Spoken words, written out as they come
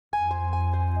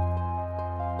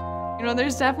You know,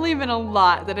 there's definitely been a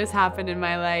lot that has happened in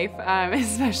my life,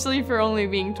 especially for only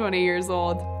being 20 years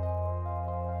old.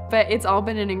 But it's all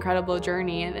been an incredible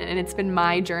journey, and it's been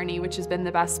my journey, which has been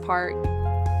the best part.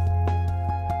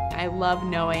 I love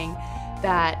knowing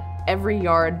that every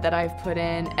yard that I've put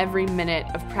in, every minute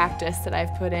of practice that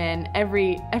I've put in,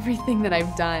 everything that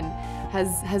I've done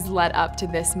has led up to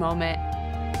this moment.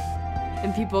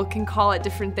 And people can call it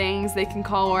different things. They can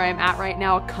call where I'm at right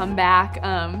now a comeback.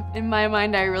 In my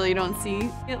mind, I really don't see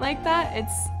it like that.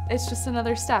 It's just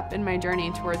another step in my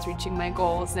journey towards reaching my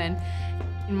goals. And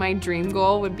my dream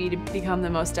goal would be to become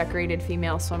the most decorated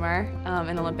female swimmer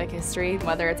in Olympic history.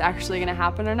 Whether it's actually gonna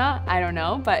happen or not, I don't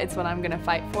know, but it's what I'm gonna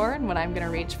fight for and what I'm gonna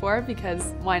reach for,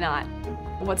 because why not?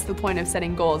 What's the point of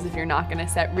setting goals if you're not gonna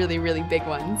set really, really big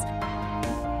ones?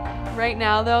 Right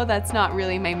now though, that's not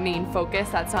really my main focus.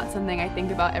 That's not something I think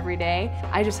about every day.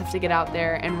 I just have to get out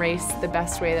there and race the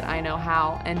best way that I know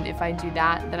how. And if I do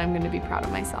that, then I'm gonna be proud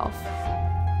of myself.